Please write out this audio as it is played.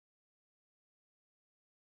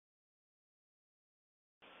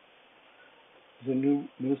The new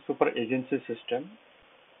newspaper agency system.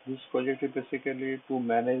 This project is basically to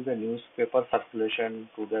manage the newspaper circulation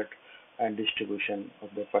to that and distribution of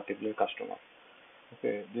the particular customer.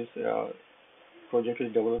 Okay, this project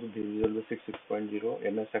is developed with Visual Basic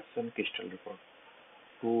 6.0, MS Action, Crystal Report.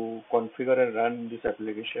 To configure and run this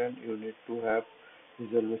application, you need to have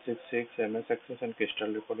Visual Basic 6, MS Access, and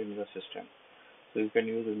Crystal Report in your system. So you can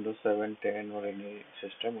use Windows 7, 10, or any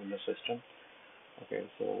system, Windows system. Okay,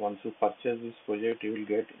 so once you purchase this project, you will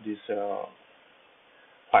get these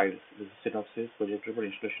files. This is synopsis, project report,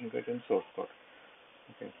 installation guide, and source code.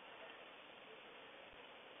 Okay.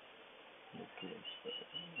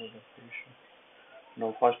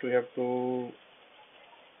 Now first we have to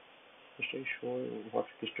just I show you what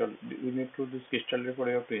crystal you need to this crystal report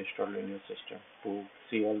you have to install in your system to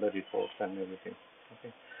see all the reports and everything.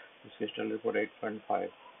 Okay. This crystal report 8.5.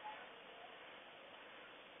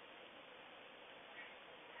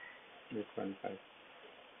 8.5.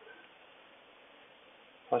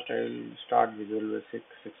 First I will start Visual Basic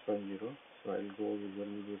 6.0. So I'll go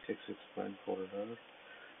Visual Basic 6.0 folder,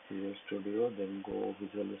 Visual Studio, then go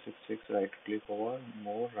Visual Basic 6, right click over,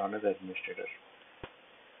 more, run as administrator.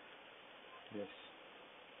 Yes,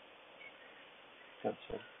 that's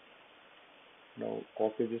all. Now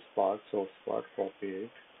copy this part, source part, copy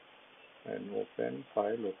it and open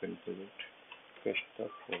file, open project. Paste the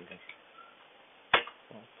folder.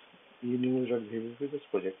 enews.vvp, this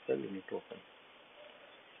project file you need to open.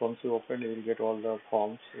 Once you open, you will get all the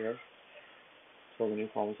forms here. So many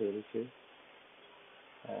forms you will see.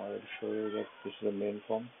 I will show you that this is the main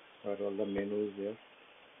form where all the menu is there.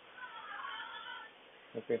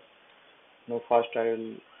 Okay. Now first I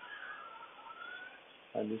will,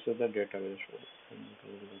 and this is the database.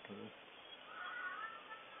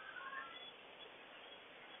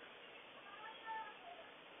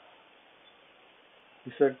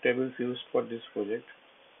 These are tables used for this project.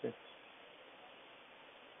 Okay.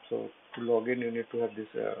 So to log in, you need to have this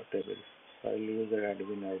table. So I will use the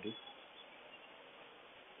admin ID.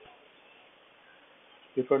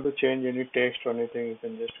 If you want to change any text or anything, you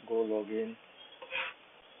can just go log in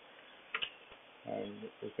and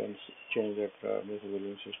you can change that this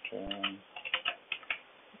billing system.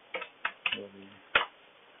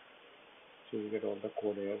 So you get all the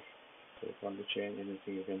code here. So if you want to change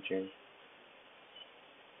anything, you can change.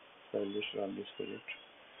 So I'll just run this project.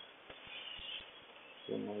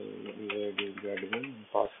 So my user ID will be admin and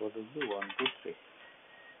password will be 123.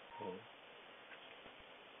 So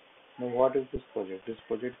now what is this project? This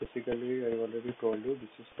project basically I already told you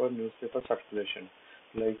this is for newspaper circulation.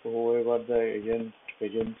 Like whoever the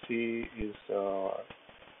agency is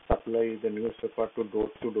supply the newspaper to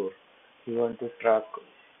door. You want to track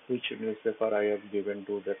which newspaper I have given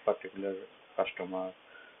to that particular customer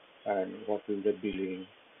and what is the billing,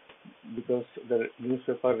 because the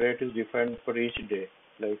newspaper rate is different for each day.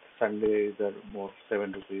 Like Sunday is more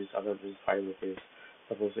 7 rupees, other is 5 rupees.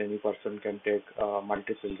 Suppose any person can take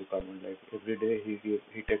multiple requirement. Like every day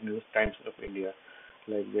he take News Times of India.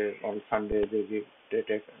 Like they on Sunday they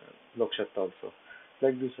take Lok Satta also.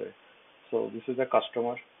 Like this way. So this is a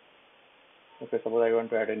customer. Okay, suppose I want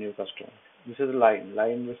to add a new customer. This is a line.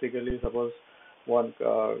 Line basically suppose one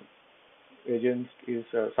agent is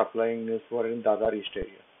supplying newspaper in Dadar East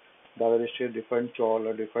area. Dadar East area, different chawl,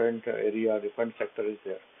 a different area, different sector is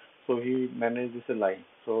there. So he manages a line.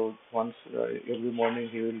 So once every morning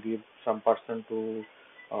he will give some person to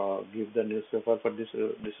give the newspaper for this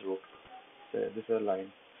route. So this is a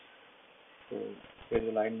line. So there is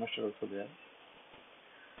a line master also there.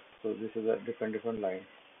 So this is a different line.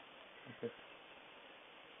 Okay.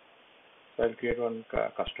 So I'll create one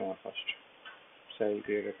customer first. So I'll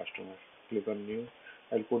create a customer. Click on new.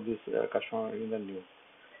 I'll put this customer in the new.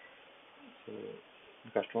 So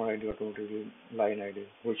customer ID automatically line ID,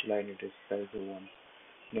 which line it is, that is the one.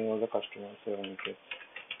 Name of the customer, 700.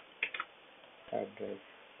 Address,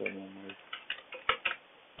 700.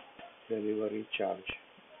 Delivery charge.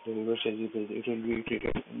 Delivery charge it will be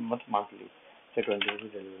treated monthly. Say 20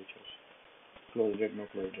 rupees delivery charge. Close date, no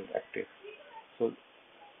close date, active. So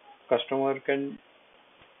customer can,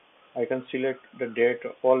 I can select the date,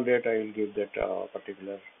 all date I will give that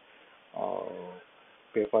particular uh,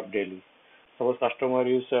 paper daily. Suppose customer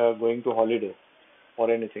is going to holiday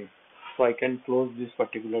or anything, so I can close this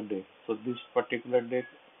particular day. So this particular day,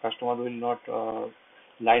 customer will not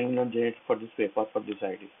line will not generate for this paper for this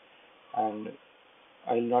ID, and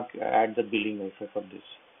I will not add the billing also for this.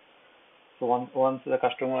 So once the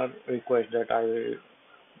customer requests that I will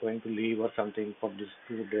going to leave or something for this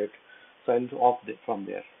due date, so I'll off from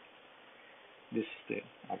there. This thing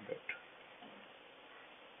update.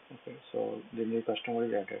 Okay, so the new customer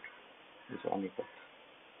is added. is on equal.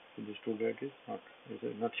 So this two date is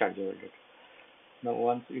not chargeable date. Now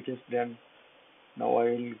once it is done, now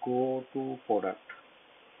I will go to product.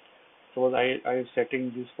 So I am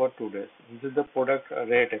setting this for 2 days. This is the product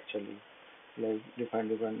rate actually, like different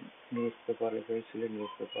newspaper. If I select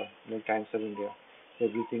newspaper, like Times of India,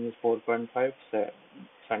 everything is 4.5.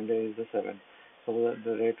 Sunday is the 7. So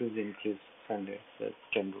the rate is increased. Sunday, so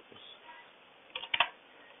 10 rupees.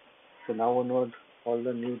 So now onward, all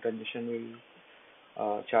the new transaction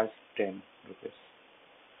will charge 10 rupees.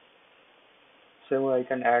 So I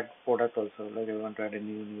can add product also, like I want to add a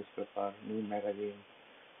new newspaper, new magazine.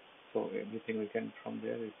 So everything we can from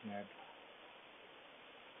there we can add.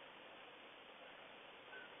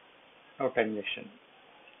 Now transaction.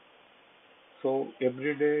 So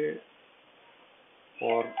every day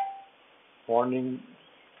or morning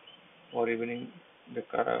or evening, the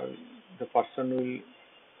person will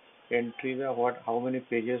entry the how many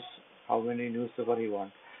pages, how many newspaper he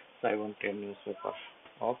wants. So I want 10 newspapers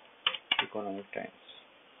of Economic Times.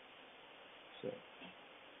 So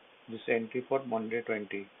this entry for Monday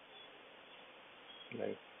 20,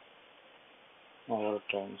 like our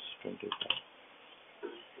Times 25.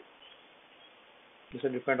 This a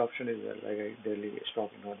different option is there, like I daily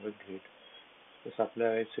stock in order with grid. The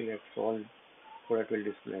supplier I select, so all product will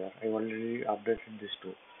display there. I already updated this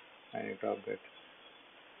too. I need to update.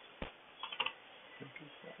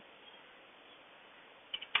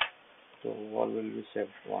 So all will be saved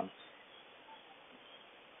once.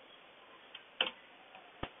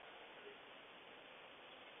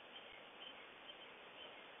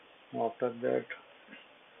 Now after that,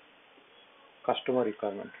 customer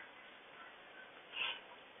requirement.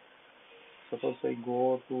 Suppose I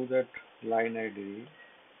go to that line ID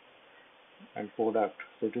and product,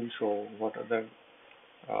 so it will show what are the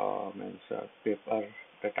paper,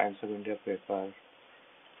 the Times of India paper,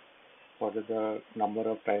 what is the number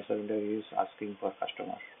of Times of India he is asking for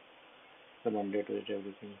customer, the Monday to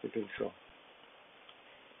everything, it will show.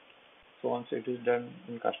 So once it is done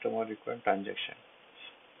in customer requirement transaction.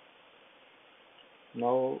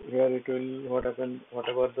 Now here it will, what happen,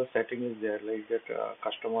 whatever the setting is there, like that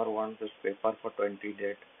customer wants this paper for 20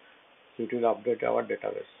 date, so it will update our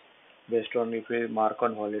database based on if we mark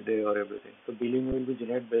on holiday or everything. So billing will be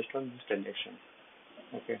generated based on this transaction.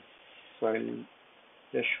 Okay, so I will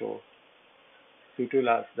just show. So it will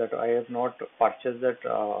ask that I have not purchased that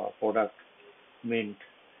product mint,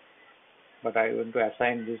 but I want to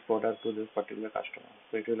assign this product to this particular customer.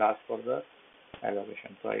 So it will ask for the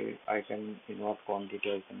allocation. So I can invoke quantity,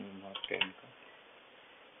 I can invoke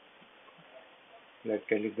 10. Like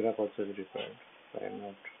telegraph also is required. So I am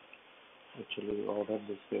not actually ordered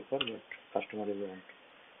this paper, but customer is want.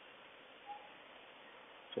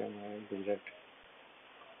 So I do that.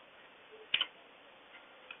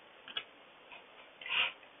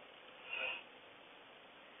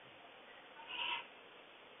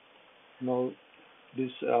 Now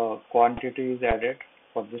this quantity is added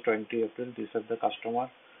for the 20 April. This is the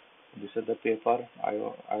customer. This is the paper. I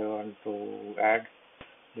want to add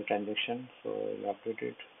the transaction. So I'll update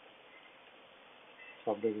it.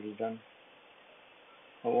 So update is done.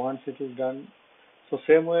 Now once it is done, so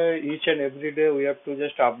same way each and every day we have to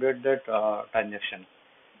just update that transaction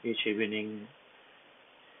each evening.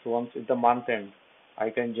 So once it's the month end,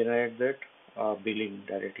 I can generate that billing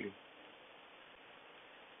directly.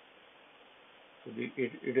 So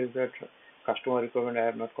it is that customer requirement I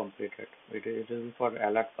have not completed. It is for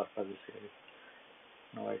alert purposes here.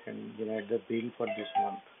 Now I can generate the bill for this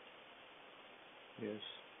month. Yes.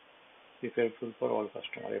 Be helpful for all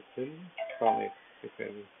customer. April from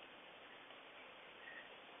April.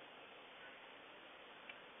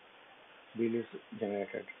 Bill is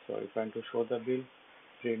generated. So if I want to show the bill,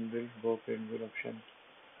 print bill, go print bill option,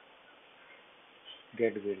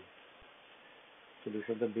 get bill. So this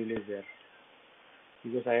is the bill is there.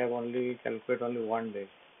 Because I have only calculate only one day.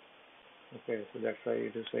 Okay, so that's why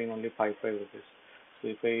it is showing only 5 rupees. So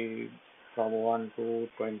if I from 1 to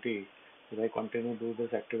 20, if I continue to do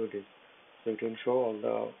this activities, so it will show all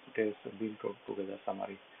the days bill together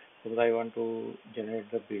summary. Suppose I want to generate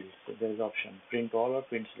the bill, so there is option print all or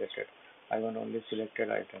print selected. I want only selected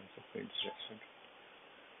items, so print selected.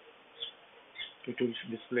 It will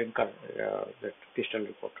display in that crystal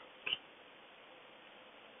report.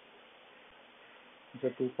 It's a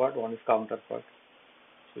two part. One is counter part.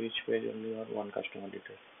 So each page only have one customer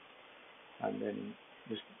detail. And then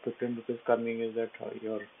this 15 rupees coming is that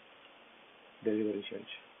your delivery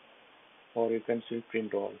charge. Or you can still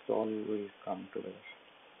print all. So all will come together.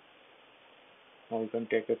 Now you can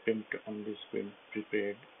take a print on this print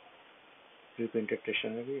pre-printed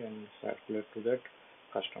stationery and circulate to that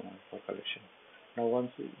customer for collection. Now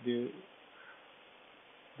once the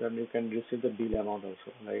then you can receive the bill amount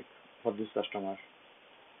also, like for this customer.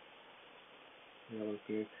 You will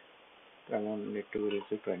click amount need to be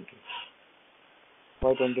received 20.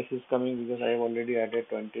 Why 20 is coming? Because I have already added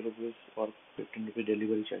 20 rupees or 15 rupee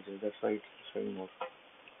delivery charges. That's why it's showing more.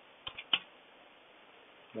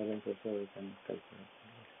 Balance also we can calculate.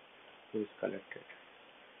 Who is collected?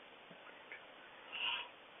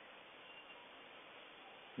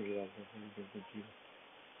 Zero.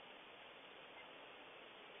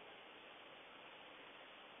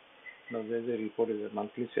 Now there is a report, is a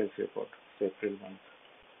monthly sales report. It's April month.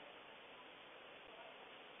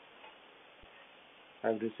 I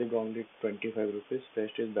have received only 25 rupees.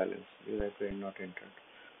 Rest is balance. You have to not entered.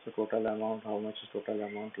 So total amount, how much is total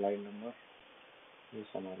amount? Line number. This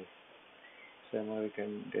summary. Summary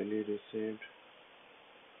can daily received.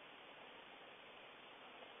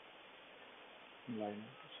 Line.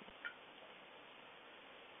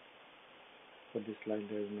 For this line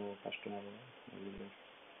there is no customer there.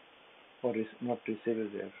 Or is not received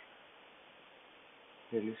is there.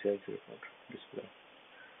 Daily sales report display.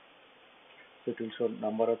 So it will show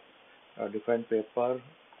number of different paper,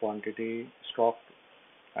 quantity, stock,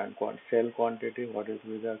 and sell quantity. What is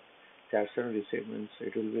with the cash and receipt means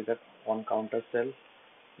it will be the on counter sell.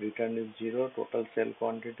 Return is 0. Total sell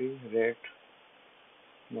quantity, rate,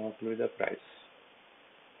 not with the price.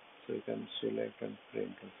 So you can select and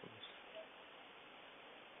print also.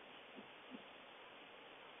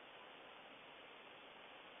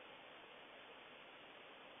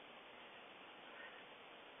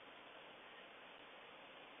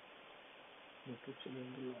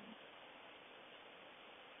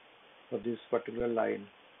 For this particular line,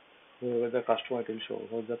 whoever the customer it will show,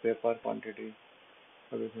 what's the paper quantity,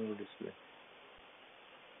 everything will display.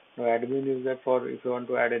 Now admin is that for if you want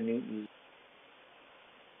to add a new,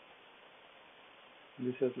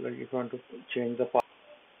 this is like if you want to change the part.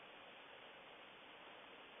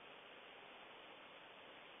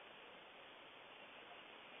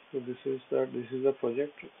 So this is the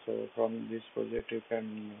project. So from this project you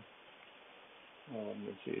can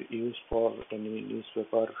use for any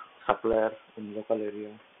newspaper supplier in local area.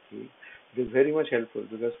 It is very much helpful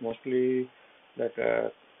because mostly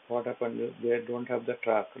that what happened is they don't have the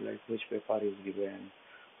track like which paper is given,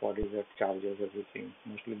 what is the charges, everything.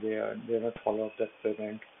 Mostly they are not follow up that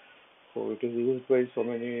payment. So it is used by so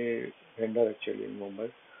many vendor actually in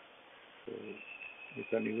Mumbai. So you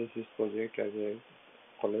can use this project as a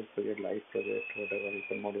college project, live project, whatever. You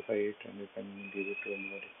can modify it and you can give it to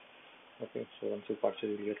anybody. Okay, so once you purchase,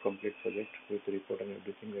 you will get complete project with report and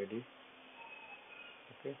everything ready.